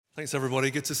Thanks,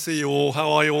 everybody. Good to see you all.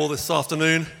 How are you all this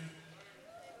afternoon?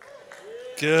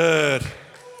 Good.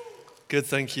 Good,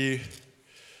 thank you.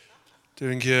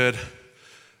 Doing good.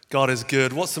 God is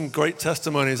good. What some great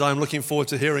testimonies. I'm looking forward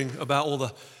to hearing about all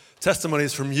the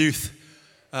testimonies from youth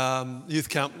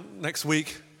camp next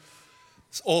week.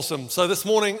 It's awesome. So this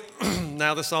morning,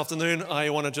 this afternoon, I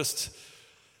want to just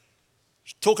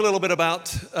talk a little bit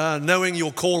about knowing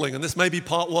your calling. And this may be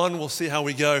part one. We'll see how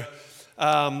we go.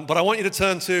 But I want you to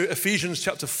turn to Ephesians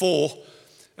chapter 4,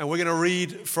 and we're going to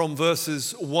read from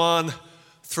verses 1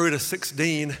 through to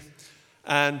 16.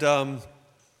 And I'm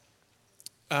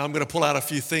going to pull out a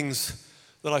few things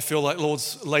that I feel like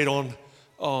Lord's laid on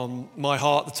my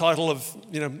heart. The title of,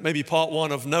 maybe part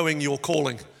one of knowing your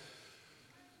calling.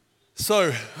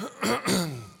 So,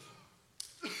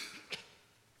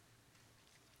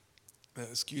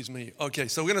 excuse me. Okay,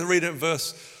 so we're going to read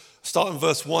it start in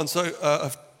verse 1.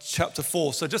 Of chapter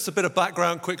 4. So just a bit of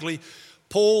background quickly.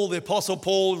 Paul, the Apostle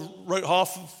Paul, wrote a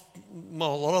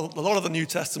lot of the New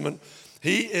Testament.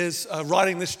 He is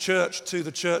writing this church to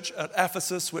the church at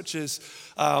Ephesus, which was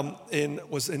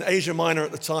in Asia Minor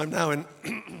at the time, now in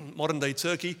modern-day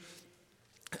Turkey.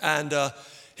 And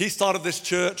he started this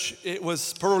church. It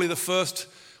was probably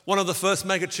one of the first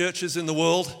mega churches in the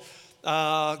world.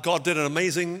 God did an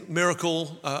amazing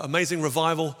miracle, amazing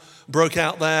revival broke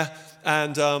out there.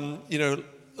 And,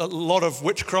 a lot of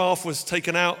witchcraft was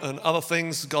taken out and other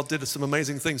things. God did some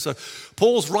amazing things. So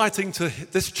Paul's writing to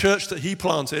this church that he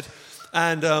planted,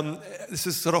 and this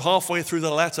is sort of halfway through the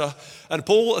letter. And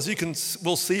Paul, as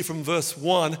we'll see from verse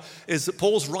 1, is that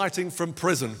Paul's writing from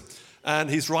prison, and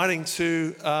he's writing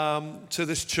to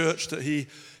this church that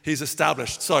he's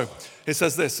established. So he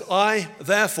says this: I,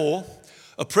 therefore,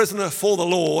 a prisoner for the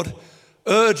Lord,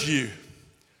 urge you.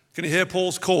 Can you hear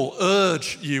Paul's call?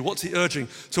 Urge you. What's he urging?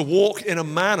 To walk in a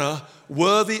manner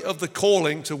worthy of the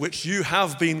calling to which you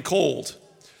have been called.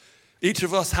 Each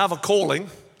of us have a calling.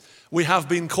 We have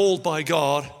been called by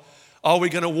God. Are we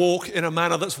going to walk in a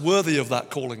manner that's worthy of that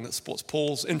calling? That's what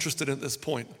Paul's interested in at this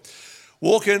point.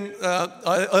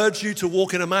 I urge you to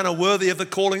walk in a manner worthy of the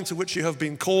calling to which you have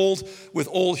been called, with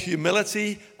all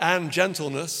humility and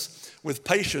gentleness, with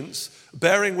patience,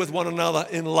 bearing with one another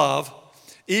in love,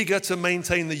 eager to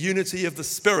maintain the unity of the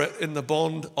Spirit in the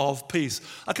bond of peace.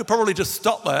 I could probably just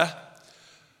stop there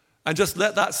and just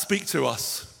let that speak to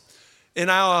us. In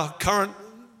our current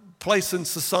place in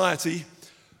society,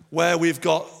 where we've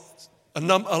got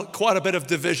quite a bit of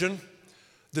division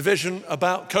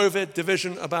about COVID,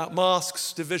 division about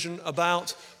masks, division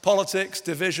about politics,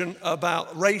 division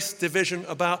about race, division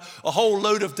about a whole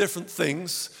load of different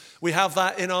things. We have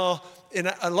that in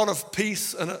a lot of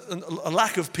peace and a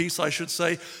lack of peace, I should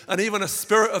say, and even a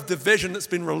spirit of division that's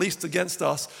been released against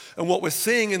us. And what we're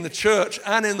seeing in the church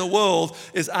and in the world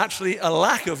is actually a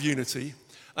lack of unity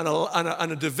and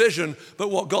a division. But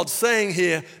what God's saying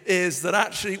here is that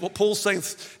actually, what Paul's saying,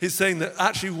 he's saying that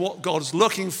actually what God's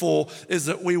looking for is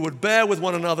that we would bear with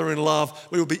one another in love.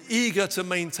 We would be eager to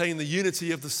maintain the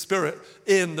unity of the Spirit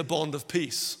in the bond of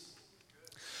peace.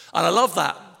 And I love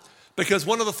that. Because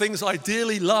one of the things I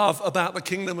dearly love about the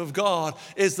kingdom of God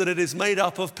is that it is made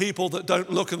up of people that don't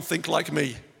look and think like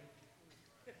me.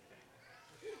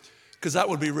 Because that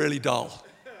would be really dull,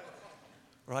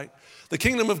 right? The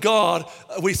kingdom of God,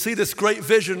 we see this great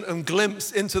vision and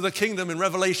glimpse into the kingdom in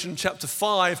Revelation chapter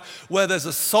 5, where there's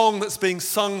a song that's being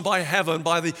sung by heaven,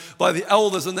 by the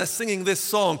elders, and they're singing this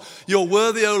song. You're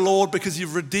worthy, O Lord, because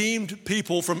you've redeemed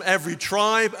people from every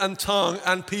tribe and tongue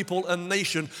and people and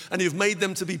nation, and you've made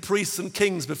them to be priests and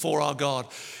kings before our God.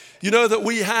 You know that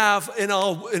we have in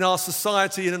our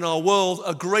society and in our world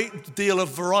a great deal of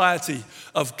variety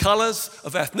of colors,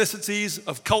 of ethnicities,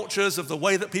 of cultures, of the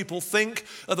way that people think,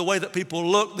 of the way that people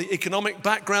look, the economic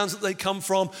backgrounds that they come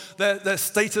from, their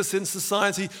status in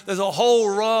society. There's a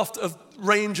whole raft of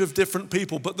range of different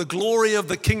people. But the glory of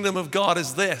the kingdom of God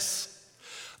is this: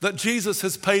 that Jesus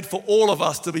has paid for all of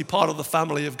us to be part of the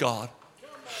family of God.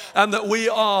 And that we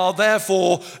are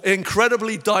therefore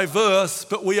incredibly diverse,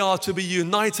 but we are to be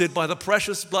united by the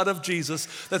precious blood of Jesus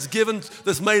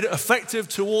that's made effective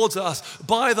towards us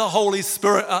by the Holy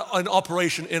Spirit in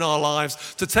operation in our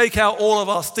lives, to take out all of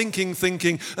our stinking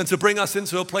thinking and to bring us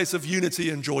into a place of unity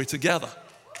and joy together.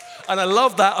 And I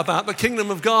love that about the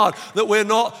kingdom of God, that we're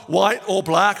not white or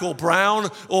black or brown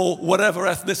or whatever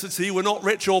ethnicity. We're not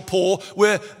rich or poor.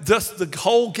 We're just the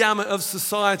whole gamut of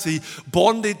society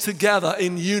bonded together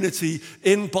in unity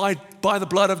by the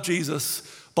blood of Jesus,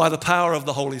 by the power of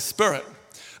the Holy Spirit.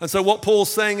 And so what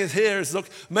Paul's saying is here is, look,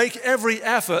 make every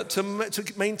effort to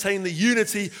maintain the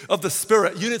unity of the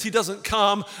Spirit. Unity doesn't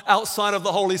come outside of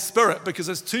the Holy Spirit because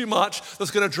there's too much that's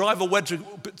going to drive a wedge,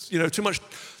 too much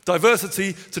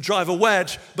diversity to drive a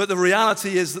wedge. But the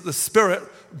reality is that the Spirit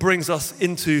brings us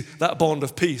into that bond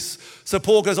of peace. So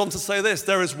Paul goes on to say this: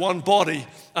 there is one body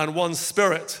and one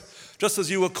Spirit. Just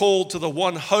as you were called to the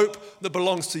one hope that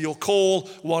belongs to your call,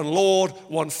 one Lord,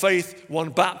 one faith, one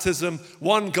baptism,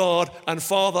 one God and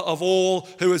Father of all,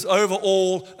 who is over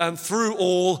all and through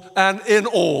all and in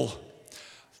all.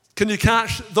 Can you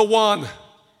catch the one?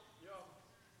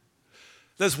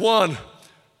 There's one.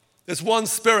 There's one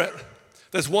Spirit.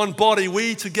 There's one body.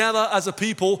 We together as a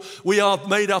people, we are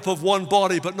made up of one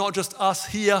body, but not just us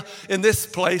here in this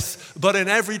place, but in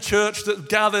every church that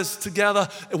gathers together,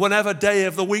 whenever day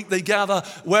of the week they gather,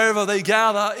 wherever they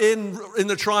gather in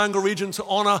the Triangle region to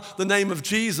honor the name of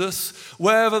Jesus,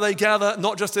 wherever they gather,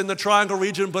 not just in the Triangle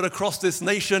region, but across this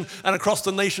nation and across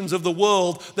the nations of the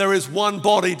world, there is one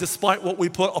body despite what we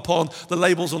put upon the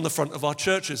labels on the front of our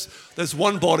churches. There's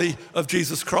one body of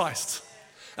Jesus Christ.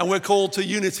 And we're called to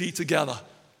unity together.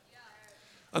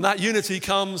 And that unity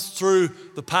comes through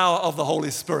the power of the Holy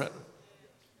Spirit.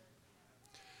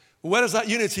 Where does that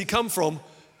unity come from?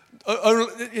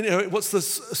 What's the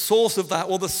source of that?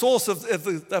 Well, the source of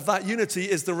that unity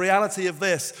is the reality of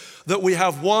this, that we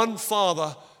have one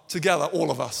Father together,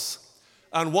 all of us,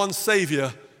 and one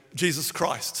Savior, Jesus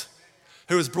Christ,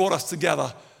 who has brought us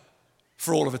together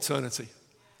for all of eternity.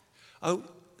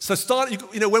 So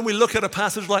when we look at a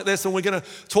passage like this, and we're going to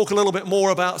talk a little bit more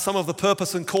about some of the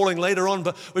purpose and calling later on,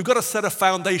 but we've got to set a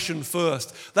foundation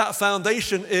first. That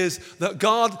foundation is that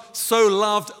God so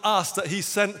loved us that he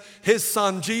sent his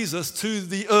son Jesus to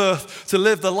the earth to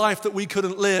live the life that we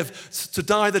couldn't live, to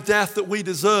die the death that we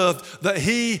deserved, that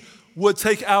he would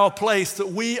take our place, that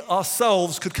we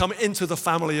ourselves could come into the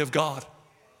family of God.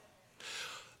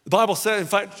 The Bible said, in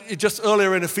fact, just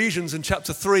earlier in Ephesians in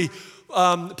chapter 3,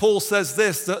 Paul says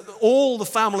this, that all the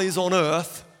families on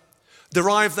earth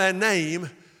derive their name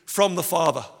from the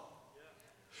Father.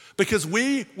 Because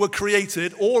we were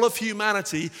created, all of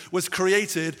humanity was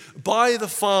created by the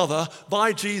Father,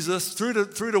 by Jesus, through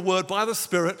the Word, by the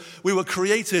Spirit. We were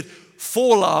created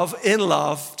for love, in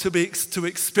love, to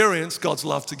experience God's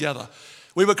love together.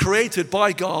 We were created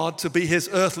by God to be his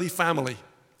earthly family.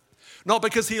 Not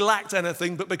because he lacked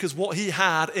anything, but because what he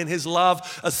had in his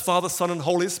love as Father, Son, and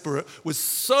Holy Spirit was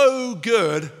so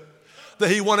good that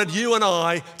he wanted you and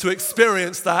I to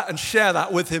experience that and share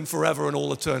that with him forever and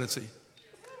all eternity.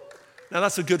 Now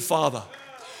that's a good Father.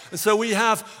 And so we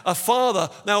have a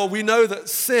Father. Now we know that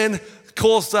sin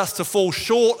caused us to fall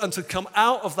short and to come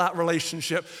out of that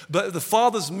relationship. But the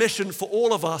Father's mission for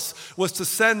all of us was to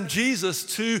send Jesus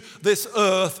to this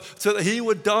earth so that he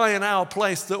would die in our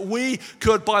place, that we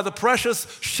could, by the precious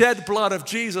shed blood of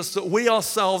Jesus, that we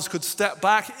ourselves could step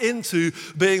back into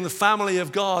being the family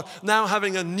of God, now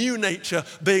having a new nature,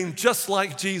 being just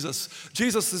like Jesus.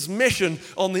 Jesus' mission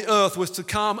on the earth was to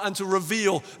come and to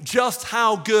reveal just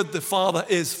how good the Father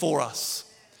is for us.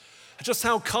 Just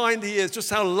how kind he is, just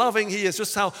how loving he is,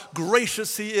 just how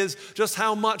gracious he is, just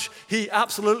how much he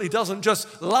absolutely doesn't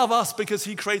just love us because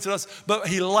he created us, but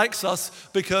he likes us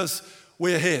because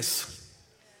we're his.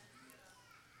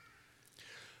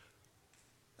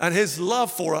 And his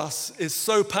love for us is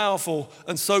so powerful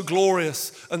and so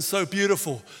glorious and so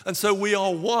beautiful. And so we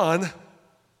are one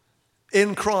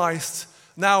in Christ,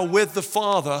 now with the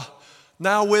Father,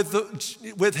 now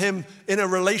with him in a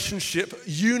relationship,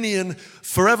 union,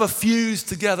 forever fused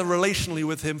together relationally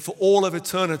with him for all of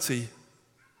eternity,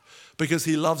 because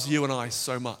he loves you and I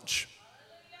so much.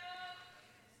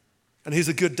 And he's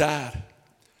a good dad,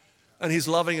 and he's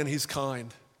loving and he's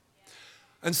kind.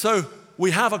 And so we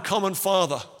have a common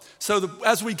Father. So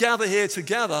as we gather here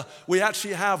together, we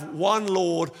actually have one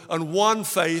Lord and one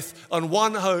faith and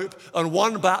one hope and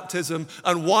one baptism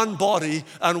and one body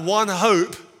and one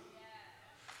hope,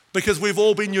 because we've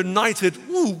all been united,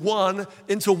 one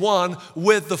into one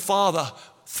with the Father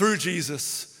through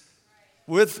Jesus.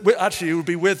 Actually, it would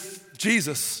be with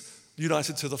Jesus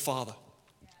united to the Father.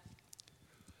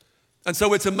 And so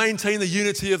we're to maintain the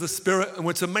unity of the Spirit, and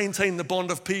we're to maintain the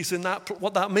bond of peace. And that,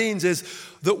 what that means is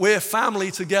that we're family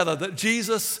together, that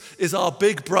Jesus is our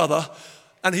big brother,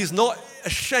 and he's not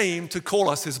ashamed to call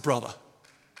us his brother.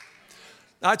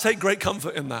 I take great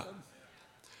comfort in that,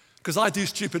 because I do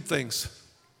stupid things.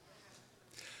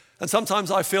 And sometimes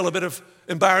I feel a bit of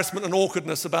embarrassment and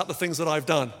awkwardness about the things that I've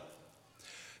done.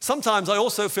 Sometimes I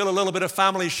also feel a little bit of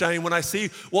family shame when I see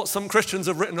what some Christians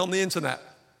have written on the internet.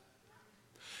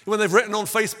 When they've written on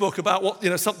Facebook about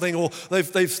what, something, or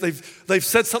they've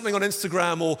said something on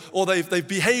Instagram, or they've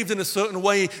behaved in a certain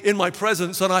way in my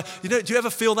presence, and do you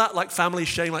ever feel that, like family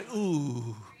shame, like,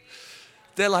 ooh,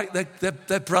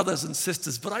 they're brothers and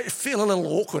sisters, but I feel a little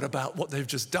awkward about what they've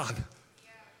just done.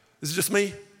 Is it just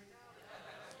me?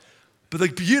 But the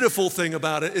beautiful thing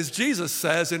about it is Jesus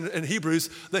says in Hebrews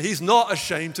that he's not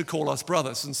ashamed to call us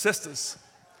brothers and sisters.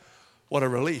 What a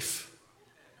relief.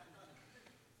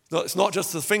 It's not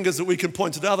just the fingers that we can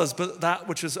point at others, but that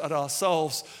which is at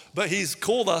ourselves. But he's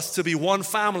called us to be one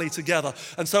family together.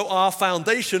 And so our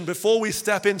foundation, before we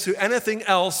step into anything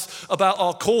else about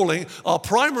our calling, our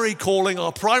primary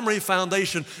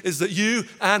foundation is that you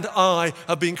and I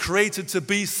have been created to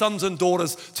be sons and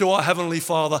daughters to our Heavenly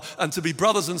Father and to be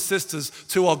brothers and sisters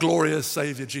to our glorious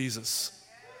Savior, Jesus.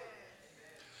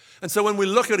 And so when we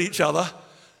look at each other,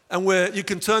 and where you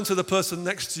can turn to the person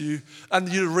next to you, and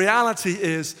the reality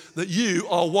is that you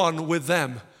are one with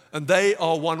them, and they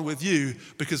are one with you,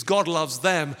 because God loves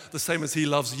them the same as he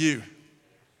loves you.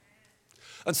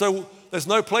 And so there's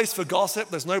no place for gossip,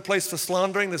 there's no place for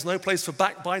slandering, there's no place for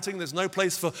backbiting, there's no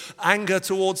place for anger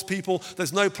towards people,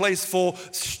 there's no place for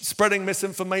spreading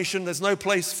misinformation, there's no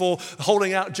place for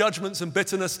holding out judgments and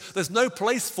bitterness. There's no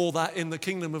place for that in the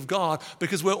kingdom of God,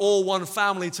 because we're all one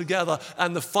family together,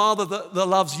 and the Father that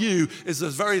loves you is the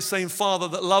very same Father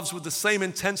that loves with the same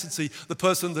intensity the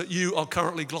person that you are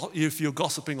currently, if you're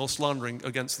gossiping or slandering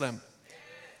against them.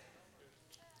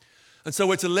 And so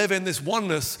we're to live in this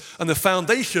oneness, and the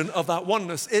foundation of that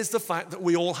oneness is the fact that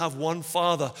we all have one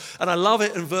Father. And I love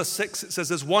it in verse 6, it says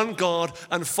there's one God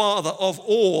and Father of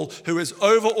all, who is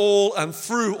over all and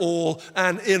through all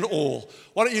and in all.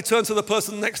 Why don't you turn to the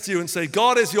person next to you and say,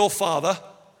 God is your Father,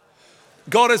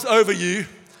 God is over you,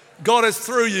 God is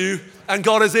through you, and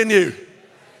God is in you.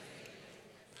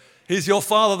 He's your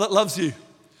Father that loves you.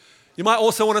 You might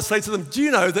also want to say to them, do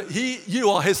you know that you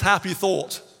are his happy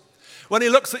thought? When he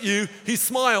looks at you, he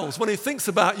smiles. When he thinks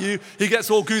about you, he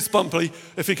gets all goosebumpy,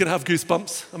 if he can have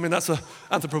goosebumps. I mean, that's an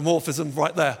anthropomorphism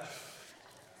right there.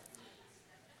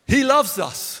 He loves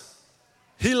us.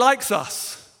 He likes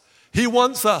us. He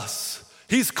wants us.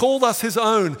 He's called us his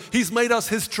own. He's made us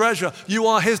his treasure. You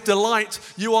are his delight.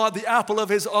 You are the apple of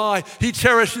his eye. He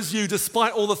cherishes you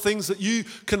despite all the things that you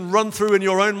can run through in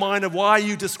your own mind of why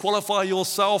you disqualify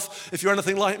yourself, if you're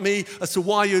anything like me, as to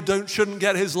why you shouldn't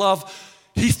get his love.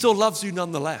 He still loves you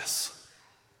nonetheless.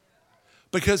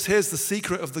 Because here's the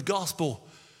secret of the gospel.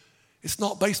 It's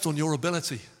not based on your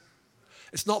ability.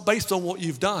 It's not based on what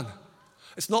you've done.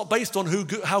 It's not based on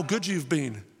how good you've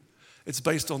been. It's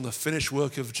based on the finished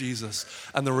work of Jesus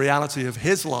and the reality of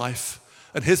his life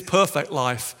and his perfect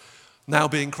life now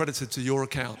being credited to your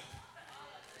account.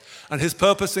 And his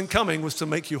purpose in coming was to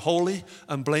make you holy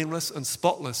and blameless and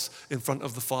spotless in front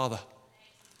of the Father,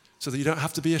 so that you don't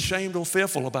have to be ashamed or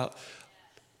fearful about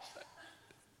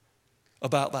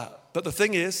that. But the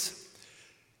thing is,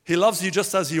 he loves you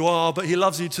just as you are, but he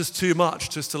loves you just too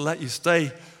much just to let you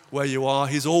stay where you are.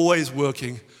 He's always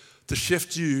working to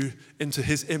shift you into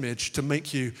his image, to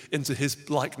make you into his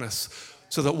likeness,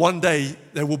 so that one day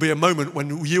there will be a moment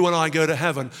when you and I go to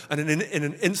heaven, and in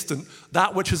an instant,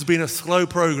 that which has been a slow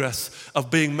progress of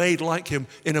being made like him,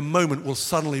 in a moment will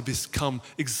suddenly become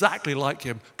exactly like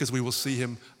him, because we will see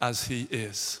him as he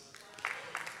is.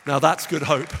 Now that's good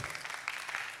hope.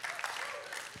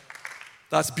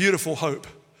 That's beautiful hope.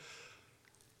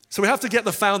 So we have to get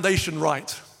the foundation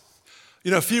right.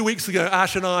 A few weeks ago,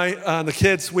 Ash and I and the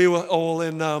kids, we were all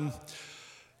in North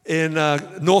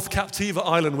Captiva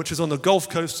Island, which is on the Gulf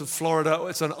Coast of Florida.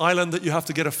 It's an island that you have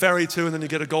to get a ferry to, and then you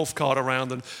get a golf cart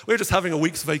around. And we were just having a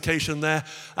week's vacation there.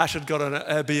 Ash had got an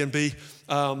Airbnb.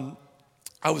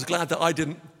 I was glad that I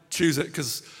didn't choose it,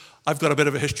 because I've got a bit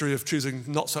of a history of choosing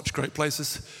not such great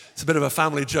places. It's a bit of a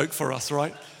family joke for us,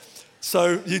 right?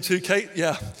 So, you too, Kate?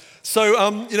 Yeah. So,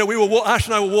 Ash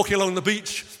and I were walking along the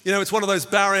beach. It's one of those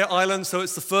barrier islands, so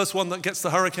it's the first one that gets the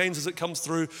hurricanes as it comes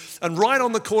through. And right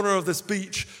on the corner of this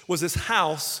beach was this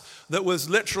house that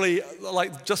was literally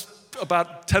like just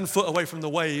about 10 foot away from the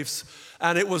waves,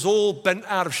 and it was all bent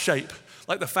out of shape.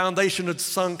 Like the foundation had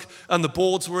sunk and the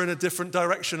boards were in a different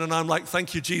direction. And I'm like,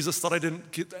 thank you, Jesus, that I didn't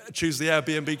choose the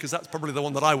Airbnb, because that's probably the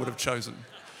one that I would have chosen.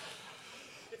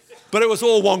 But it was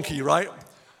all wonky, right?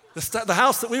 The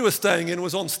house that we were staying in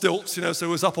was on stilts, so it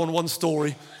was up on one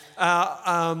story. You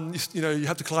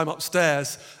have to climb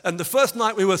upstairs. And the first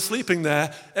night we were sleeping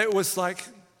there, it was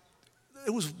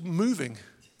moving.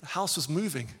 The house was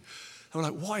moving. And we're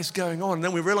like, what is going on? And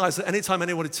then we realized that anytime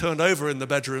anybody turned over in their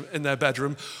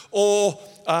bedroom, or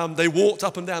they walked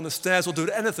up and down the stairs or did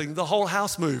anything, the whole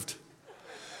house moved.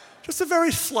 Just a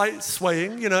very slight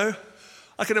swaying,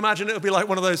 I can imagine it would be like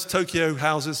one of those Tokyo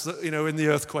houses that, in the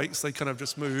earthquakes, they kind of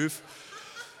just move.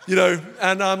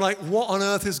 And I'm like, what on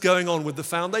earth is going on with the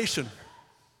foundation?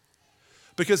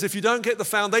 Because if you don't get the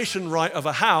foundation right of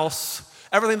a house,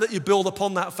 everything that you build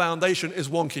upon that foundation is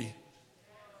wonky,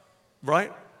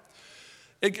 right?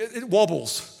 It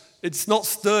wobbles. It's not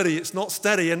sturdy. It's not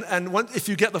steady. And if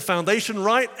you get the foundation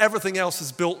right, everything else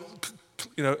is built,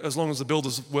 as long as the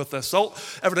builder's worth their salt,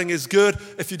 everything is good.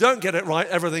 If you don't get it right,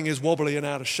 everything is wobbly and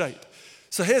out of shape.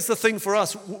 So here's the thing for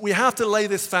us. We have to lay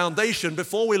this foundation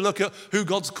before we look at who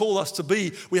God's called us to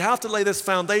be. We have to lay this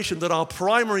foundation that our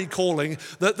primary calling,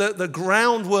 that the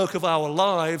groundwork of our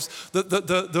lives,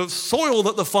 the soil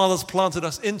that the Father's planted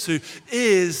us into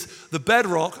is the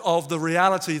bedrock of the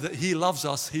reality that He loves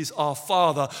us. He's our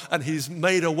Father, and He's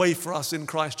made a way for us in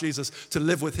Christ Jesus to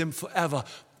live with Him forever,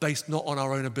 based not on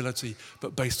our own ability,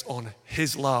 but based on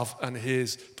His love and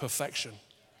His perfection.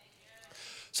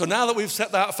 So now that we've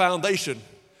set that foundation,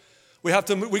 we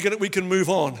can move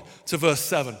on to verse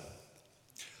 7.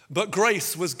 But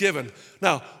grace was given.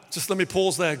 Now, just let me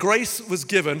pause there. Grace was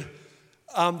given.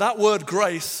 That word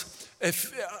grace,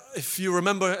 if you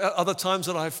remember other times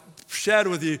that I've shared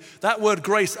with you, that word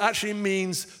grace actually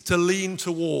means to lean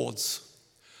towards,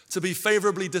 to be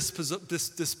favorably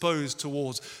disposed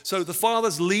towards. So the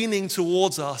Father's leaning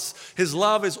towards us. His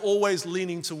love is always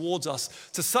leaning towards us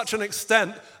to such an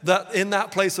extent that in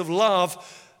that place of love,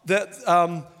 that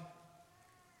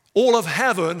all of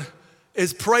heaven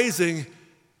is praising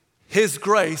His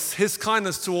grace, His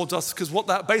kindness towards us, because what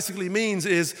that basically means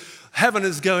is heaven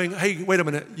is going, hey, wait a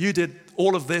minute, you did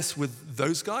all of this with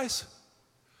those guys?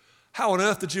 How on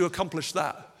earth did you accomplish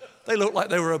that? They looked like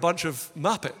they were a bunch of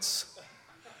Muppets.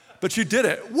 But you did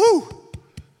it, woo!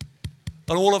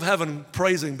 And all of heaven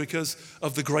praising because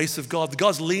of the grace of God.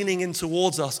 God's leaning in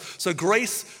towards us. So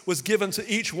grace was given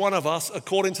to each one of us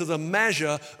according to the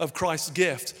measure of Christ's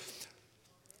gift.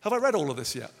 Have I read all of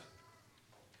this yet?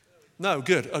 No,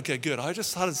 good. Okay, good. I just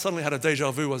suddenly had a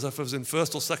deja vu as if I was in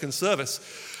first or second service.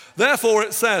 Therefore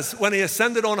it says, when He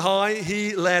ascended on high,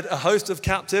 He led a host of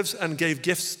captives and gave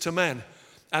gifts to men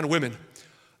and women.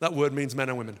 That word means men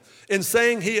and women. In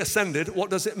saying He ascended,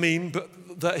 what does it mean?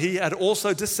 But that He had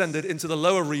also descended into the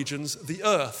lower regions, the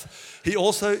earth.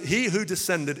 He who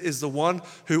descended is the one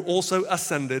who also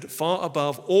ascended far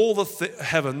above all the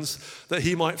heavens, that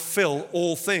He might fill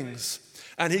all things.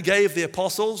 And He gave the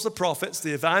apostles, the prophets,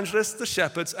 the evangelists, the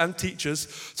shepherds, and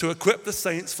teachers to equip the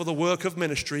saints for the work of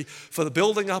ministry, for the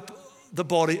building up the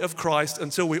body of Christ,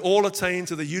 until we all attain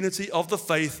to the unity of the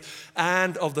faith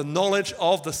and of the knowledge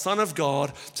of the Son of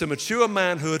God, to mature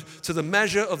manhood, to the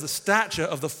measure of the stature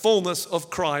of the fullness of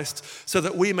Christ, so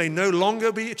that we may no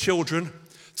longer be children,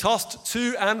 tossed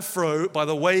to and fro by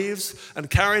the waves and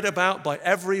carried about by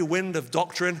every wind of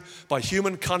doctrine, by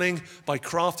human cunning, by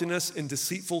craftiness in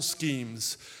deceitful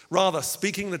schemes. Rather,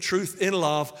 speaking the truth in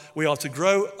love, we are to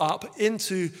grow up in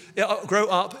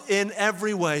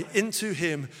every way into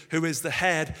Him who is the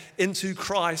head, into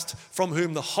Christ, from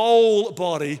whom the whole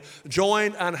body,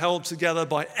 joined and held together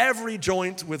by every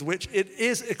joint with which it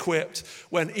is equipped,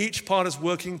 when each part is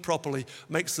working properly,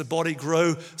 makes the body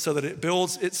grow so that it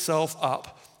builds itself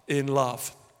up in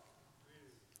love.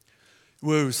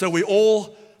 Woo. So we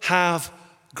all have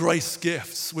grace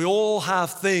gifts. We all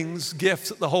have gifts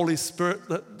that the Holy Spirit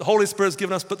has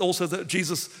given us, but also that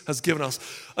Jesus has given us.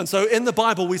 And so in the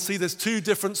Bible, we see there's two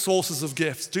different sources of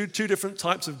gifts, two different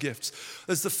types of gifts.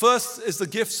 The first is the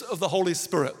gifts of the Holy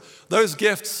Spirit. Those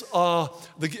gifts are,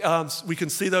 we can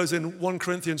see those in 1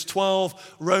 Corinthians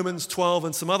 12, Romans 12,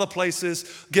 and some other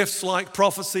places. Gifts like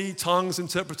prophecy, tongues,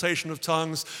 interpretation of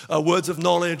tongues, words of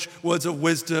knowledge, words of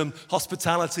wisdom,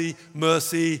 hospitality,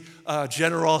 mercy,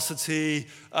 generosity,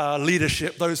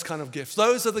 leadership, those kind of gifts.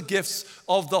 Those are the gifts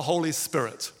of the Holy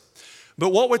Spirit.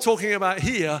 But what we're talking about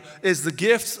here is the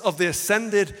gifts of the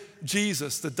ascended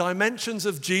Jesus, the dimensions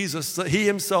of Jesus that He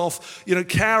Himself,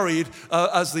 carried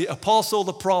as the apostle,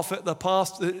 the prophet, the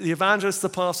pastor, the evangelist, the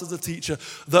pastor, the teacher.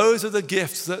 Those are the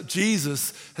gifts that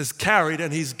Jesus has carried,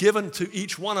 and He's given to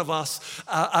each one of us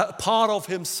a part of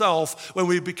Himself. When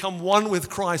we become one with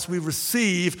Christ, we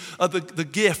receive the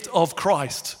gift of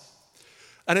Christ.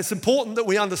 And it's important that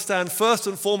we understand, first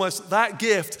and foremost, that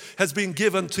gift has been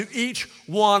given to each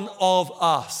one of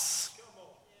us.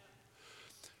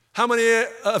 How many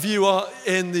of you are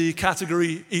in the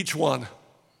category each one?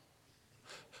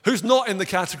 Who's not in the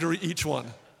category each one?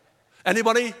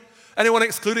 Anybody? Anyone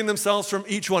excluding themselves from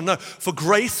each one? No. For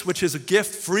grace, which is a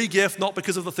gift, free gift, not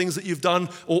because of the things that you've done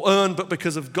or earned, but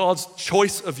because of God's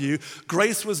choice of you,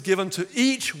 grace was given to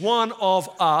each one of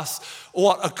us,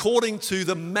 according to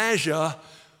the measure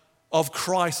of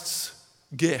Christ's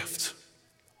gift.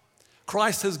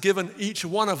 Christ has given each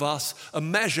one of us a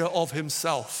measure of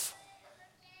himself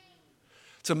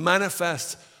to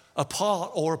manifest a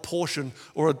part or a portion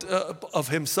of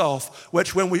himself,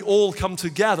 which when we all come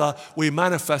together, we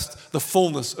manifest the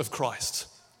fullness of Christ.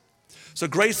 So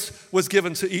grace was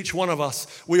given to each one of us.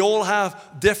 We all have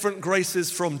different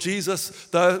graces from Jesus.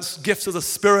 The gifts of the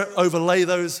Spirit overlay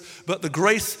those, but the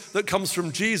grace that comes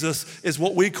from Jesus is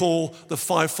what we call the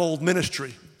fivefold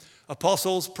ministry: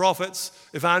 apostles, prophets,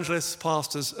 evangelists,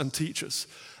 pastors, and teachers.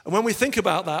 And when we think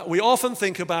about that, we often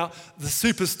think about the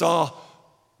superstar,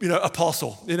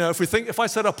 apostle. If I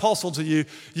said apostle to you,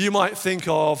 you might think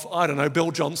of,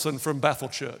 Bill Johnson from Bethel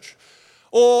Church.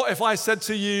 Or if I said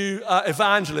to you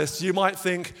evangelist, you might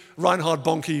think Reinhard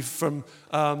Bonnke from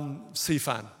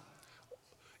CFAN.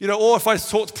 Or if I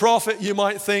talked prophet, you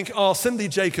might think, Cindy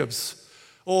Jacobs,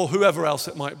 or whoever else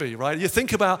it might be, right? You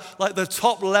think about like the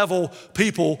top level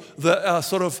people that are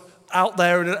sort of out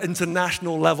there in an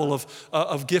international level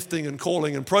of gifting and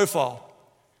calling and profile.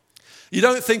 You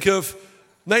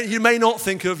may not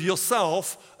think of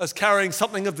yourself as carrying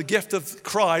something of the gift of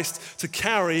Christ to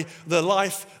carry the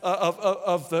life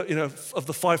of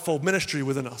the fivefold ministry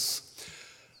within us.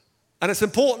 And it's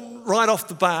important right off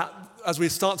the bat as we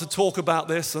start to talk about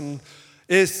this, and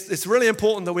it's really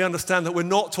important that we understand that we're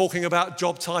not talking about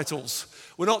job titles.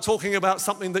 We're not talking about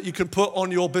something that you can put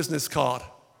on your business card.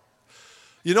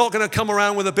 You're not going to come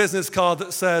around with a business card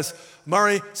that says,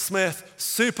 Murray Smith,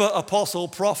 super apostle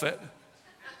prophet,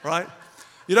 right?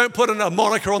 You don't put a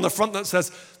moniker on the front that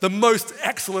says, the most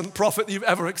excellent prophet you've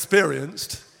ever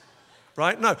experienced,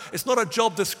 right? No, it's not a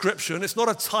job description. It's not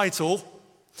a title.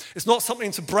 It's not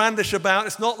something to brandish about.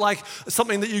 It's not like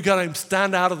something that you go and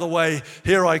stand out of the way.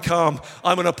 Here I come.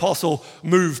 I'm an apostle.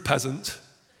 Move, peasant,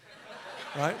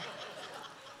 right?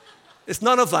 It's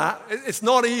none of that. It's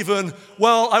not even,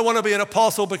 I want to be an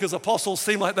apostle because apostles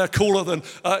seem like they're cooler than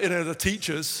the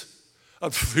teachers.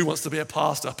 Who wants to be a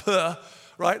pastor?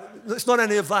 Right? It's not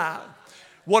any of that.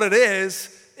 What it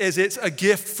is it's a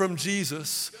gift from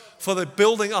Jesus for the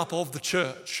building up of the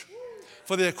church,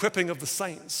 for the equipping of the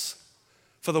saints,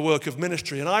 for the work of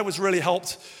ministry. And I was really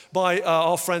helped by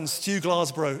our friend Stu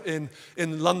Glasborough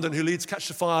in London, who leads Catch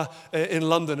the Fire in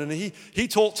London. And he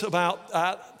talked about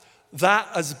that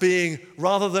as being,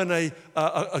 rather than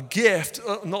a gift,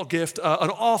 an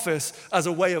office, as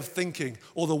a way of thinking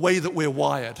or the way that we're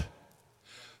wired.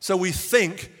 So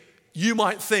you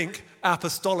might think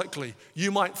apostolically,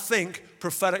 you might think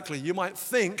prophetically, you might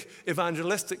think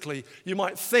evangelistically, you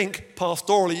might think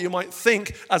pastorally, you might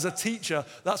think as a teacher.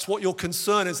 That's what your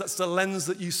concern is. That's the lens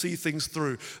that you see things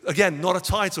through. Again, not a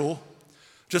title,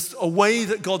 just a way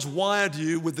that God's wired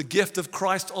you with the gift of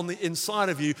Christ on the inside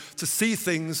of you to see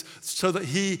things so that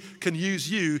he can use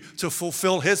you to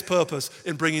fulfill his purpose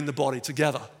in bringing the body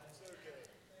together.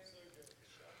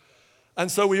 And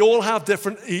so we all have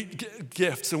different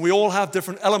gifts, and we all have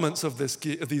different elements of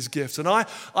these gifts. And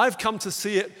I've come to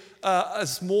see it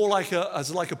as more like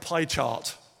a pie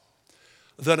chart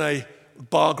than a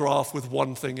bar graph with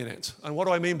one thing in it. And what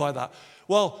do I mean by that?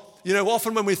 Well,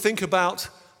 often when we think about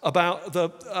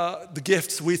the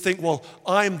gifts, we think,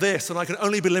 I'm this, and I can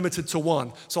only be limited to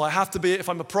one. So I have to be, if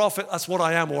I'm a prophet, that's what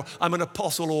I am, or I'm an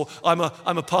apostle, or I'm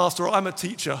a pastor, or I'm a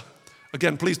teacher.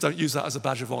 Again, please don't use that as a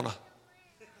badge of honor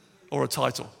or a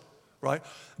title, right?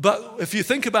 But if you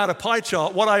think about a pie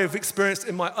chart, what I have experienced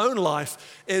in my own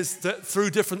life is that through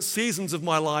different seasons of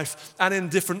my life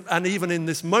and even in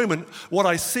this moment, what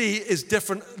I see is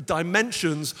different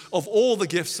dimensions of all the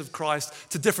gifts of Christ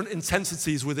to different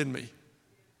intensities within me.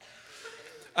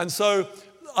 And so,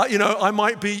 you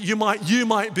might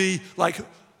be like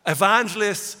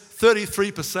evangelists,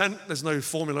 33%, there's no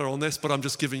formula on this, but I'm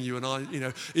just giving you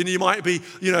and you might be,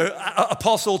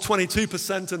 apostle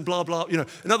 22% and blah, blah, In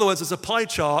other words, as a pie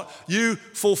chart, you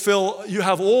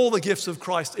have all the gifts of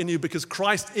Christ in you because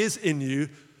Christ is in you.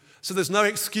 So there's no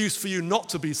excuse for you not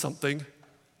to be something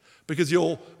because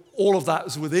all of that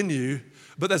is within you.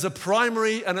 But there's a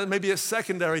primary and maybe a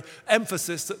secondary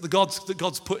emphasis that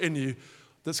God's put in you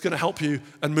that's going to help you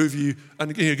and move you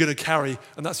and you're going to carry,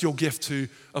 and that's your gift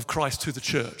of Christ to the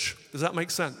church. Does that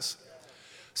make sense?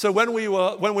 So when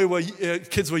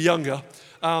kids were younger,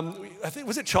 I think,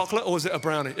 was it chocolate or was it a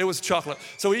brownie? It was chocolate.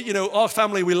 So our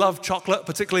family, we love chocolate,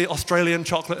 particularly Australian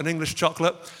chocolate and English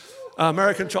chocolate.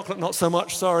 American chocolate, not so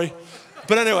much, sorry.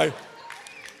 But anyway,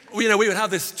 we would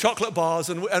have this chocolate bars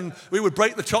and we would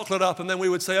break the chocolate up and then we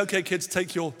would say, okay, kids,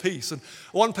 take your piece. And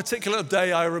one particular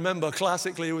day I remember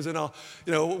classically, it was in our,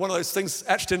 one of those things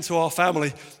etched into our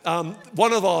family.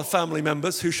 One of our family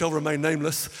members, who shall remain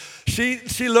nameless,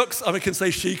 she looks, I can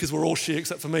say she because we're all she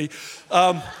except for me.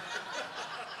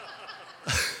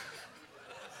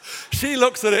 she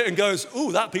looks at it and goes,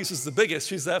 ooh, that piece is the biggest.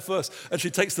 She's there first. And she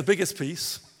takes the biggest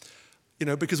piece,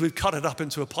 because we've cut it up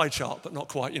into a pie chart, but not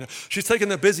quite, She's taken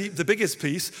the biggest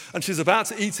piece, and she's about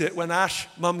to eat it when Ash,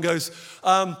 Mum, goes,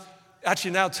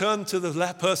 actually now turn to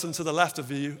the person to the left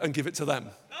of you and give it to them.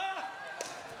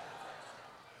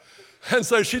 And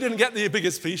so she didn't get the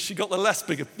biggest piece, she got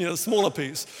the smaller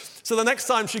piece. So the next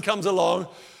time she comes along,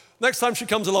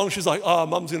 she's like,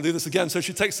 Mum's gonna do this again. So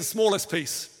she takes the smallest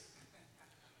piece.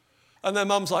 And then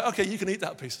Mum's like, okay, you can eat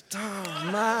that piece.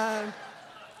 Oh, man.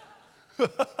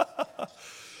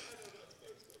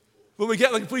 But we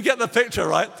get the picture,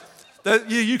 right?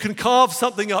 That you can carve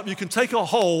something up, you can take a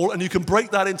whole and you can break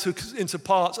that into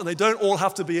parts, and they don't all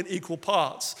have to be in equal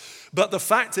parts. But the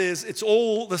fact is, it's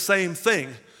all the same thing.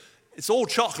 It's all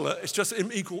chocolate, it's just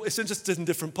in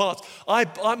different parts.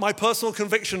 My personal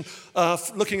conviction,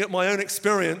 looking at my own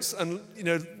experience and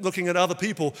looking at other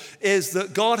people, is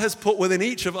that God has put within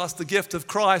each of us the gift of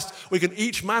Christ. We can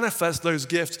each manifest those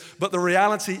gifts, but the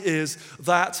reality is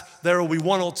that there will be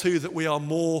one or two that we are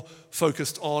more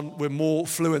focused on, we're more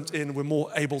fluent in, we're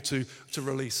more able to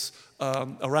release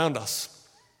around us.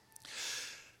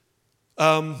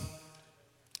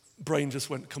 Brain just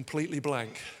went completely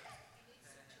blank.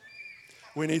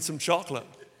 We need some chocolate.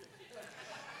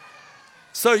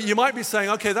 So you might be saying,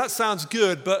 okay, that sounds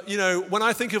good, but when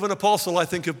I think of an apostle, I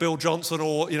think of Bill Johnson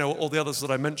or all the others that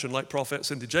I mentioned, like Prophet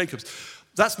Cindy Jacobs.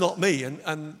 That's not me,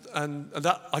 and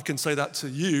that I can say that to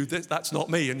you. That's not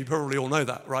me, and you probably all know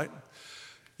that, right?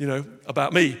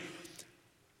 About me.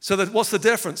 So what's the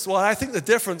difference? Well, I think the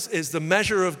difference is the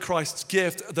measure of Christ's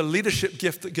gift, the leadership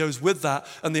gift that goes with that,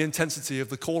 and the intensity of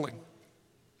the calling.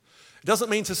 It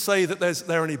doesn't mean to say that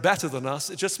they're any better than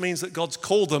us. It just means that God's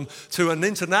called them to an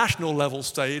international level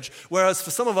stage, whereas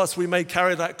for some of us, we may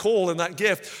carry that call and that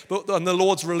gift, and the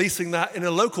Lord's releasing that in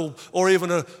a local or even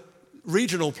a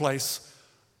regional place,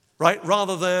 right?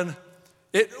 Rather than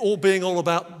it all being all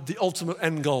about the ultimate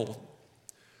end goal.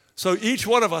 So each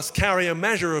one of us carry a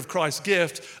measure of Christ's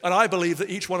gift, and I believe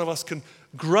that each one of us can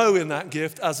grow in that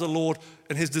gift as the Lord,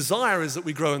 and His desire is that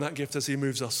we grow in that gift as He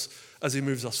moves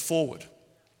us forward.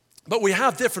 But we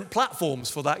have different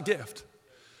platforms for that gift.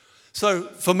 So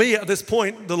for me at this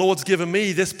point, the Lord's given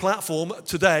me this platform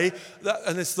today,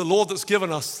 and it's the Lord that's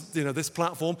given us this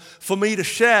platform for me to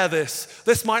share this.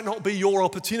 This might not be your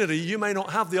opportunity. You may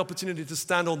not have the opportunity to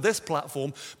stand on this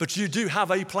platform, but you do have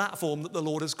a platform that the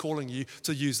Lord is calling you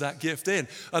to use that gift in.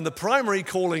 And the primary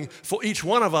calling for each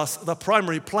one of us, the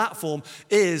primary platform,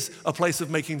 is a place of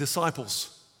making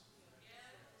disciples.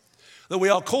 That we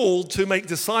are called to make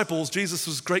disciples.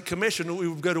 Jesus' great commission that we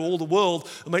would go to all the world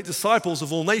and make disciples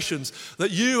of all nations.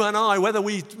 That you and I, whether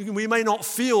we may not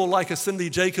feel like a Cindy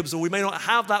Jacobs, or we may not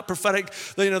have that prophetic,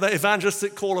 that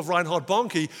evangelistic call of Reinhard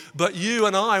Bonnke, but you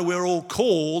and I, we're all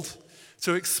called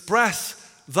to express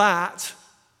that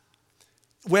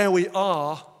where we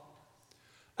are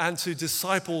and to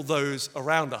disciple those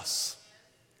around us,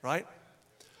 right?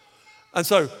 And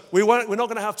so we're not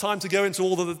going to have time to go into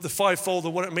all the fivefold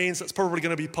and what it means. That's probably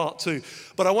going to be part 2.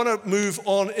 But I want to move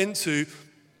on into,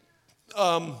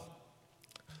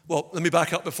 let me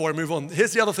back up before I move on.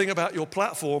 Here's the other thing about your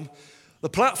platform. The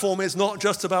platform is not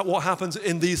just about what happens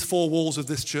in these 4 walls of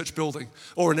this church building,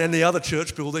 or in any other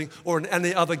church building, or in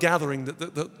any other gathering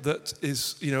that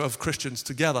is, of Christians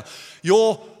together.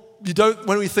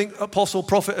 When we think apostle,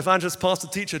 prophet, evangelist, pastor,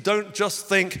 teacher, don't just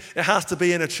think it has to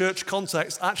be in a church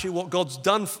context. Actually, what God's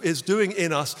is doing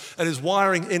in us and is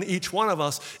wiring in each one of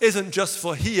us isn't just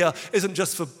for here, isn't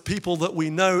just for people that we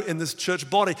know in this church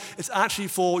body. It's actually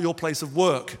for your place of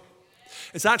work.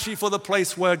 It's actually for the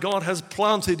place where God has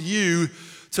planted you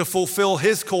to fulfill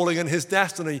His calling and His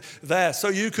destiny there. So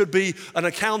you could be an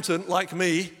accountant like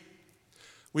me.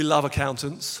 We love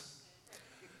accountants.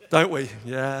 Don't we?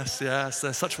 Yes.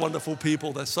 They're such wonderful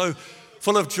people. They're so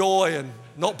full of joy and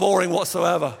not boring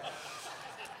whatsoever.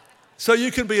 So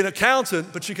you can be an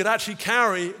accountant, but you could actually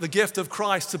carry the gift of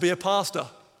Christ to be a pastor.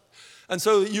 And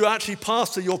so you actually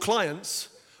pastor your clients,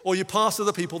 or you pastor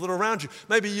the people that are around you.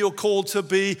 Maybe you're called to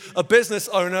be a business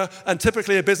owner, and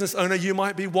typically a business owner, you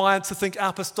might be wired to think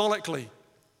apostolically.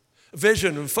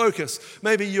 Vision and focus.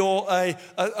 Maybe you're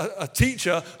a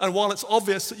teacher, and while it's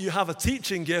obvious that you have a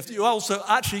teaching gift, you also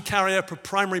actually carry a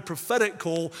primary prophetic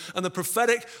call, and the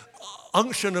prophetic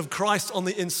unction of Christ on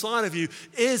the inside of you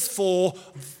is for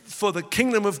the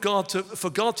kingdom of God, for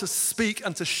God to speak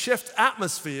and to shift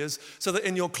atmospheres, so that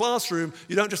in your classroom,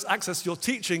 you don't just access your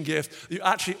teaching gift, you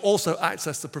actually also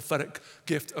access the prophetic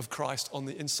gift of Christ on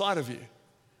the inside of you.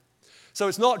 So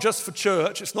it's not just for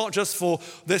church, it's not just for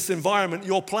this environment.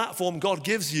 Your platform God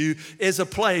gives you is a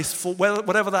place for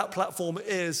whatever that platform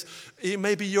is.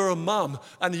 Maybe you're a mum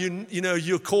and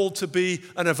you're called to be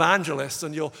an evangelist,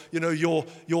 and you're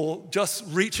just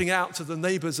reaching out to the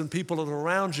neighbors and people that are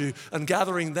around you and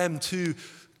gathering them to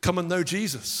come and know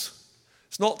Jesus.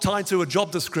 It's not tied to a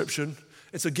job description,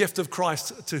 it's a gift of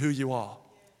Christ to who you are.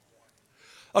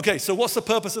 Okay, so what's the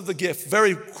purpose of the gift?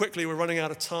 Very quickly, we're running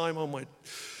out of time.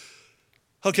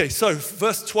 Okay, so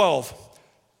verse 12,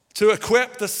 to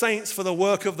equip the saints for the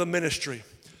work of the ministry,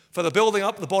 for the building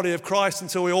up the body of Christ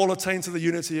until we all attain to the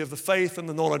unity of the faith and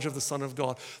the knowledge of the Son of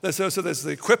God. So there's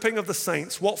the equipping of the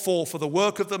saints. What for? For the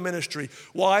work of the ministry.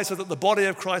 Why? So that the body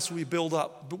of Christ will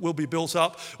be built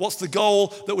up. What's the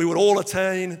goal? That we would all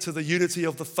attain to the unity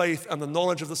of the faith and the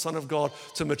knowledge of the Son of God,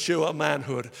 to mature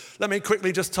manhood. Let me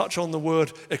quickly just touch on the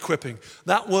word equipping.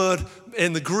 That word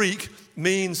in the Greek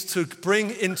means to bring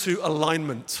into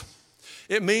alignment.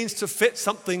 It means to fit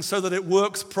something so that it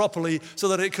works properly, so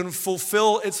that it can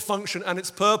fulfill its function and its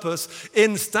purpose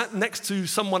next to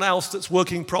someone else that's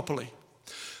working properly.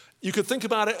 You could think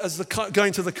about it as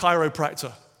going to the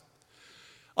chiropractor.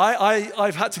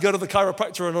 I've had to go to the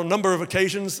chiropractor on a number of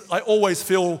occasions. I always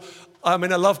feel, I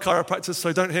love chiropractors,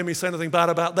 so don't hear me say anything bad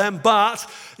about them, but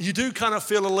you do kind of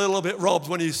feel a little bit robbed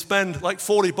when you spend like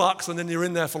 $40 and then you're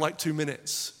in there for like 2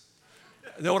 minutes.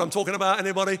 You know what I'm talking about?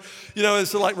 Anybody?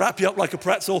 It's to like wrap you up like a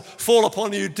pretzel, fall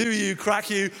upon you, do you, crack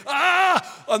you,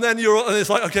 and then it's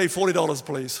like, okay, $40,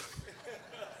 please.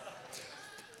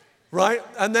 Right?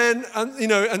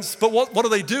 But what are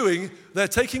they doing? They're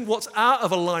taking what's out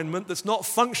of alignment, that's not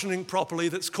functioning properly,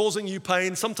 that's causing you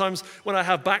pain. Sometimes when I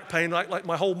have back pain, like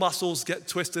my whole muscles get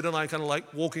twisted and I kind of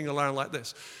like walking around like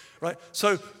this, right?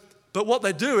 But what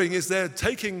they're doing is they're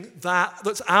taking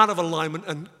that's out of alignment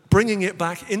and bringing it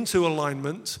back into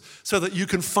alignment so that you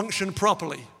can function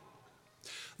properly.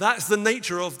 That's the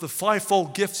nature of the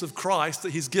fivefold gifts of Christ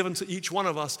that he's given to each one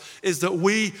of us, is that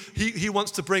he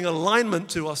wants to bring alignment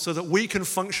to us so that we can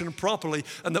function properly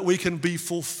and that we can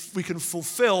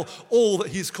fulfill all that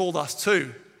he's called us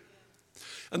to.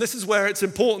 And this is where it's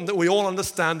important that we all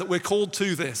understand that we're called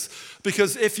to this.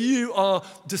 Because if you are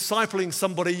discipling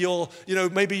somebody,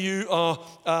 maybe you are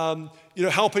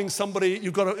helping somebody,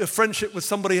 you've got a friendship with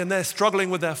somebody and they're struggling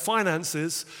with their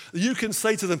finances, you can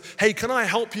say to them, hey, can I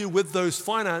help you with those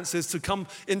finances to come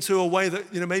into a way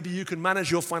that maybe you can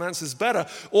manage your finances better?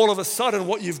 All of a sudden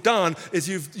what you've done is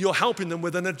you're helping them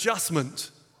with an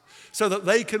adjustment so that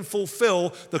they can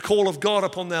fulfill the call of God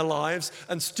upon their lives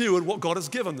and steward what God has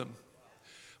given them.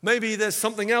 Maybe there's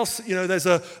something else, there's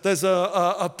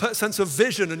a sense of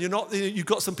vision, and you've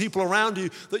got some people around you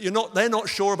that they're not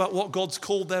sure about what God's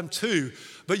called them to,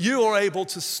 but you are able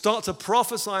to start to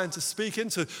prophesy and to speak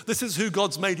into, this is who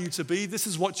God's made you to be, this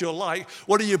is what you're like.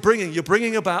 What are you bringing? You're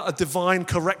bringing about a divine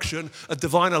correction, a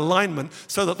divine alignment,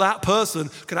 so that person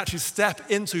can actually step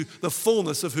into the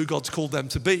fullness of who God's called them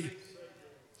to be.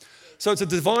 So it's a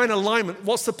divine alignment.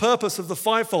 What's the purpose of the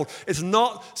fivefold? It's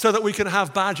not so that we can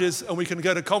have badges and we can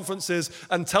go to conferences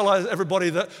and tell everybody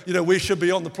that, we should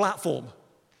be on the platform.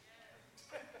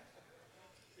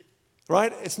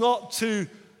 Right? It's not to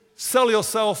sell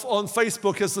yourself on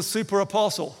Facebook as the super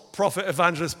apostle, prophet,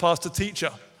 evangelist, pastor,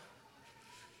 teacher.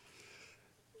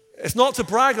 It's not to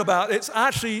brag about, it's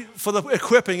actually for the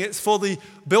equipping, it's for the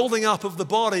building up of the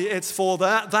body, it's for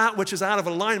that which is out of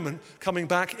alignment coming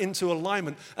back into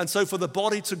alignment. And so for the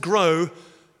body to grow,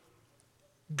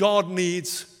 God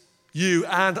needs you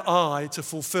and I to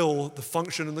fulfill the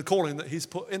function and the calling that he's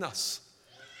put in us.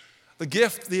 The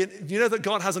gift, you know that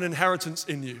God has an inheritance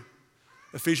in you.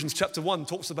 Ephesians chapter 1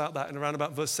 talks about that in around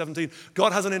about verse 17.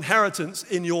 God has an inheritance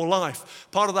in your life.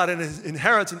 Part of that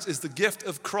inheritance is the gift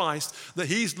of Christ, that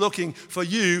he's looking for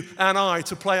you and I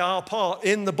to play our part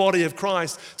in the body of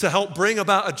Christ to help bring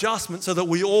about adjustment so that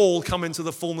we all come into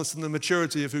the fullness and the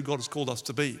maturity of who God has called us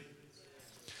to be.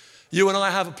 You and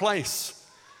I have a place.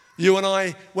 You and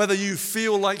I, whether you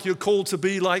feel like you're called to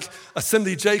be like a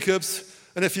Cindy Jacobs,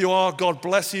 and if you are, God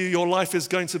bless you, your life is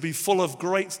going to be full of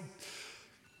great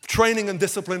training and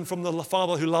discipline from the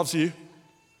Father who loves you.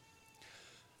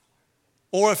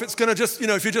 Or if it's going to just,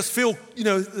 if you just feel,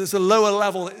 there's a lower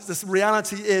level, this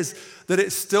reality is that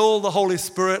it's still the Holy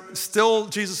Spirit, still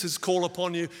Jesus' call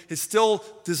upon you, is still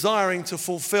desiring to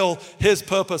fulfill his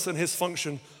purpose and his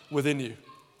function within you.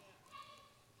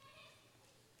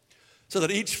 So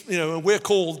that we're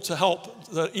called to help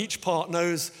that each part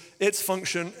knows its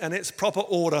function and its proper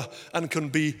order and can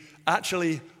be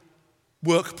actually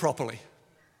work properly.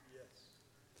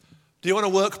 Do you want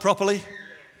to work properly?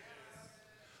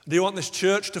 Do you want this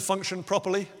church to function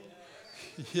properly?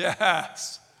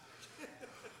 Yes.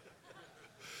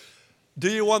 Do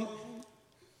you want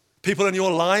people in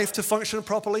your life to function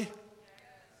properly?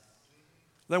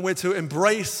 Then we're to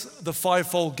embrace the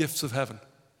fivefold gifts of heaven.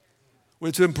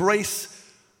 We're to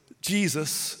embrace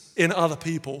Jesus in other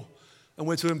people, and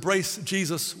we're to embrace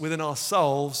Jesus within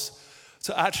ourselves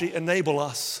to actually enable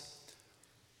us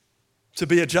to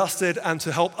be adjusted and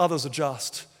to help others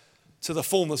adjust to the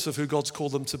fullness of who God's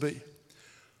called them to be.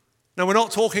 Now, we're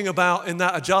not talking about, in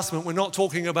that adjustment, we're not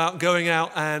talking about going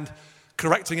out and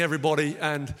correcting everybody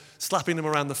and slapping them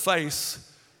around the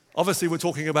face. Obviously, we're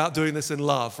talking about doing this in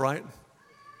love, right?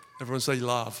 Everyone say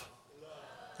love.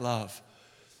 Love.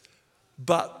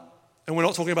 And we're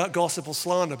not talking about gossip or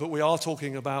slander, but we are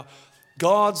talking about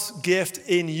God's gift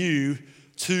in you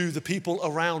to the people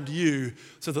around you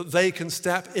so that they can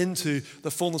step into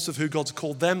the fullness of who God's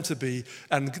called them to be,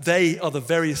 and they are the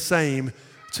very same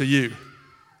to you.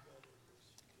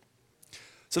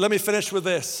 So let me finish with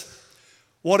this.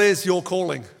 What is your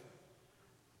calling?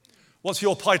 What's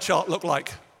your pie chart look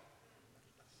like?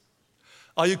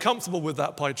 Are you comfortable with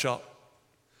that pie chart?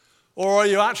 Or are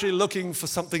you actually looking for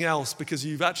something else because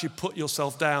you've actually put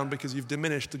yourself down because you've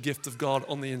diminished the gift of God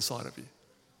on the inside of you?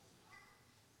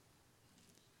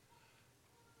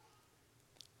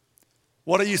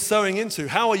 What are you sowing into?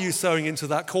 How are you sowing into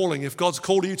that calling? If God's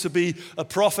called you to be a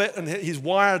prophet and He's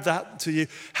wired that to you,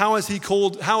 how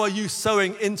are you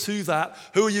sowing into that?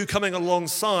 Who are you coming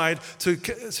alongside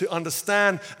to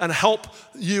understand and help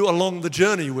you along the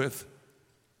journey with?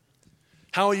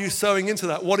 How are you sowing into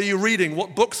that? What are you reading?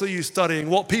 What books are you studying?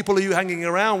 What people are you hanging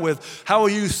around with? How are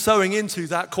you sowing into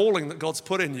that calling that God's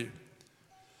put in you?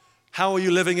 How are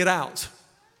you living it out?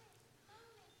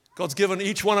 God's given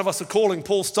each one of us a calling.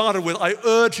 Paul started with, I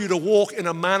urge you to walk in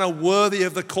a manner worthy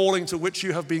of the calling to which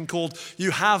you have been called.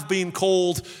 You have been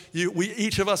called.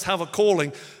 Each of us have a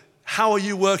calling. How are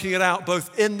you working it out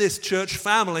both in this church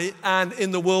family and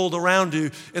in the world around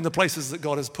you, in the places that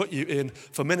God has put you in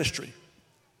for ministry?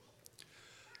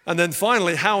 And then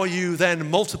finally, how are you then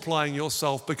multiplying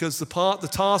yourself? Because the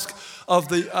task of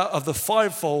the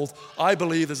fivefold, I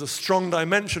believe, is a strong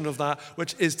dimension of that,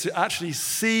 which is to actually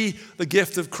see the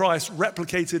gift of Christ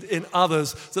replicated in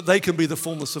others, so that they can be the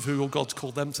fullness of who God's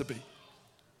called them to be.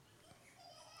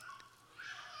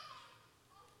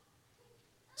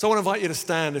 So I want to invite you to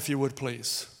stand, if you would,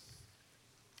 please.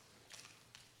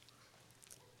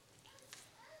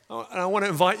 And I want to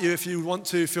invite you, if you want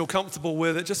to feel comfortable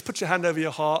with it, just put your hand over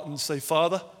your heart and say,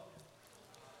 Father,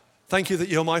 thank you that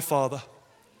you're my Father.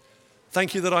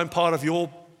 Thank you that I'm part of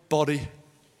your body.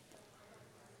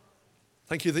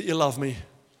 Thank you that you love me.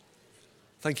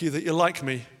 Thank you that you like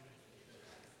me.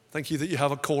 Thank you that you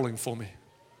have a calling for me.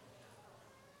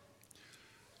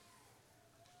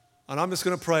 And I'm just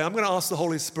going to pray. I'm going to ask the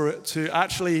Holy Spirit to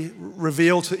actually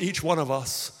reveal to each one of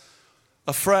us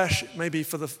afresh. Maybe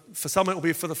for some it will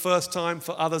be for the first time,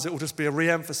 for others it will just be a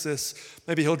re-emphasis.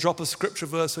 Maybe He'll drop a scripture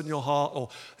verse in your heart, or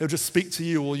He'll just speak to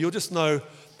you, or you'll just know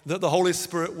that the Holy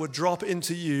Spirit would drop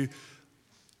into you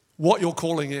what your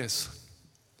calling is,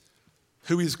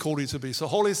 who He's called you to be. So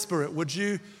Holy Spirit, would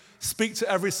you speak to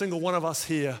every single one of us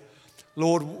here?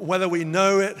 Lord, whether we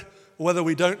know it or whether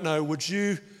we don't know, would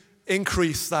you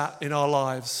increase that in our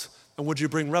lives, and would you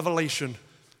bring revelation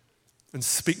and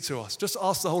speak to us? Just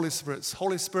ask the Holy Spirit,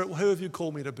 who have you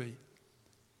called me to be?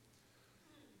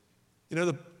 You know,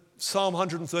 the Psalm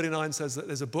 139 says that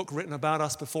there's a book written about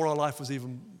us before our life was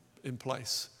even in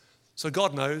place. So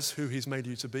God knows who He's made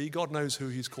you to be. God knows who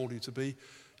He's called you to be.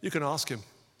 You can ask Him.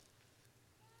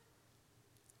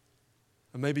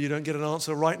 And maybe you don't get an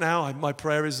answer right now. My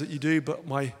prayer is that you do, but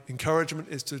my encouragement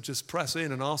is to just press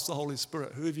in and ask the Holy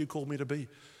Spirit, who have you called me to be?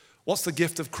 What's the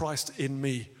gift of Christ in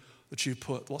me that you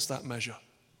put? What's that measure?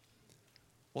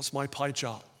 What's my pie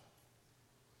chart?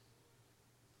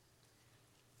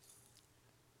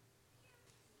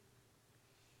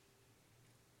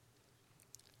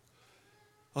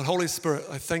 And Holy Spirit,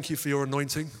 I thank you for your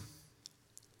anointing.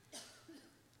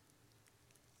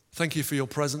 Thank you for your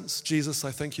presence. Jesus,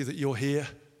 I thank you that you're here.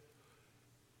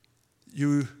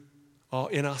 You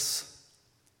are in us.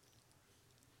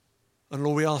 And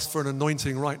Lord, we ask for an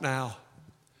anointing right now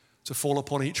to fall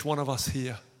upon each one of us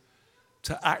here,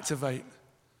 to activate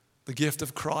the gift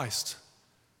of Christ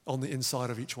on the inside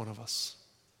of each one of us.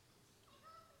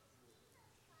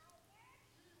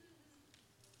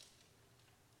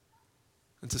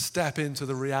 And to step into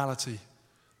the reality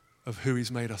of who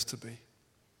He's made us to be.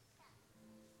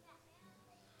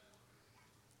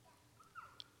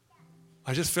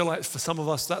 I just feel like for some of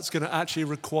us, that's going to actually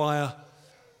require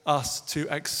us to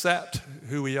accept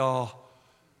who we are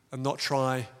and not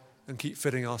try and keep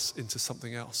fitting us into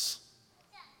something else.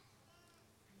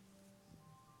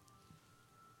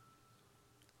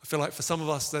 feel like for some of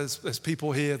us, there's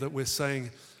people here that we're saying,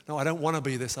 no, I don't want to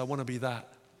be this, I want to be that.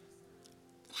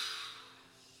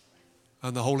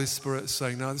 And the Holy Spirit is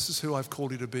saying, no, this is who I've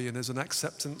called you to be, and there's an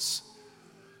acceptance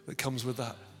that comes with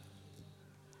that.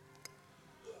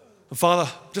 And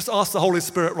Father, just ask the Holy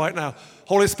Spirit right now,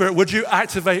 Holy Spirit, would you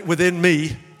activate within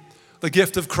me the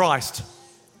gift of Christ?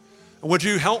 And would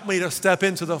you help me to step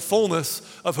into the fullness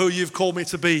of who you've called me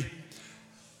to be?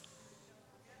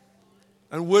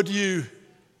 And would you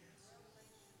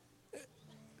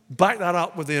back that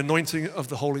up with the anointing of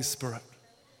the Holy Spirit?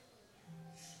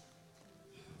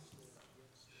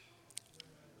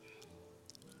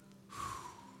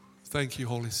 Thank you,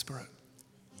 Holy Spirit.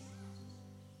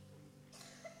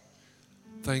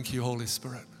 Thank you, Holy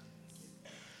Spirit.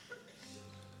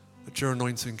 Let your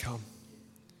anointing come.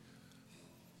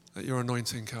 Let your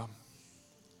anointing come.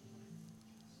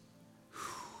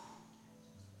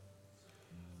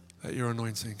 Let your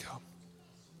anointing come.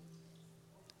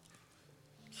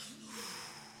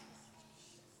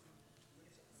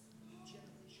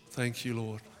 Thank you,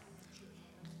 Lord.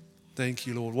 Thank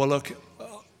you, Lord. Well, look,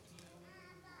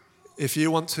 if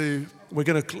you want to, we're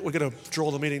going to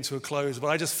draw the meeting to a close, but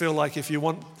I just feel like if you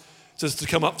want just to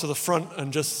come up to the front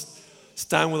and just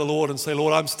stand with the Lord and say,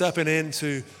 Lord, I'm stepping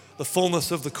into the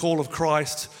fullness of the call of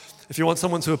Christ. If you want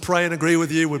someone to pray and agree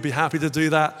with you, we'd be happy to do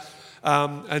that.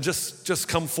 And just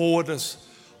come forward. As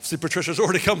obviously Patricia's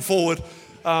already come forward.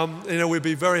 We'd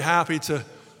be very happy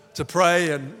to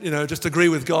pray and just agree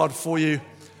with God for you.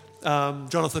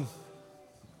 Jonathan.